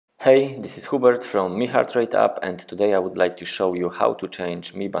Hey, this is Hubert from Mi Heart Rate app, and today I would like to show you how to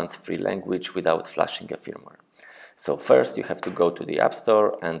change Mi Band's free language without flashing a firmware. So first you have to go to the App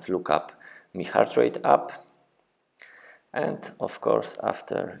Store and look up Mi Heart Rate app, and of course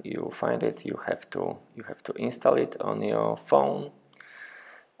after you find it you have to install it on your phone,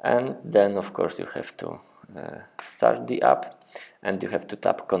 and then of course you have to start the app, and you have to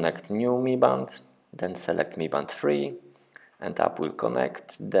tap Connect New Mi Band, then select Mi Band Free, and app will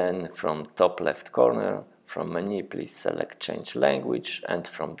connect. Then from top left corner from menu, please select change language, and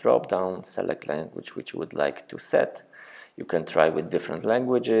from drop down select language which you would like to set. You can try with different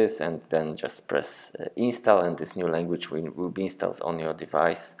languages and then just press install, and this new language will be installed on your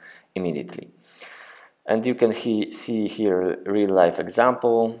device immediately. And you can see here a real life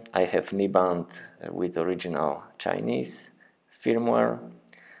example. I have Mi Band with original Chinese firmware,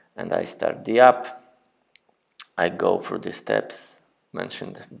 and I start the app. I go through the steps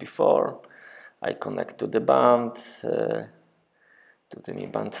mentioned before. I connect to the band, to the Mi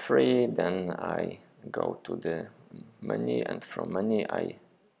Band 3, then I go to the menu, and from menu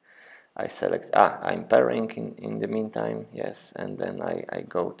I select, I'm pairing in the meantime, yes, and then I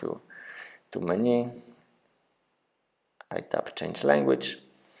go to menu, I tap change language,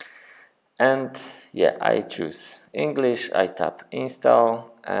 and yeah, I choose English, I tap install,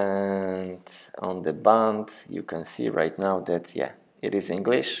 and on the band you can see right now that yeah, it is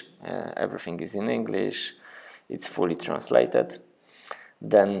English, everything is in English, it's fully translated.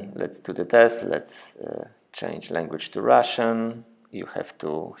 Then let's do the test. Let's change language to Russian. You have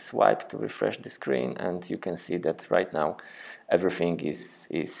to swipe to refresh the screen, and you can see that right now everything is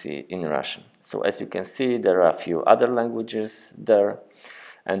in Russian. So as you can see, there are a few other languages there,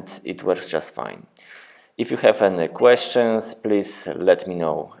 and it works just fine. If you have any questions, please let me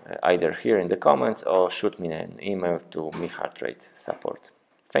know either here in the comments or shoot me an email to Mi Heart Rate support.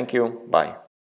 Thank you, bye.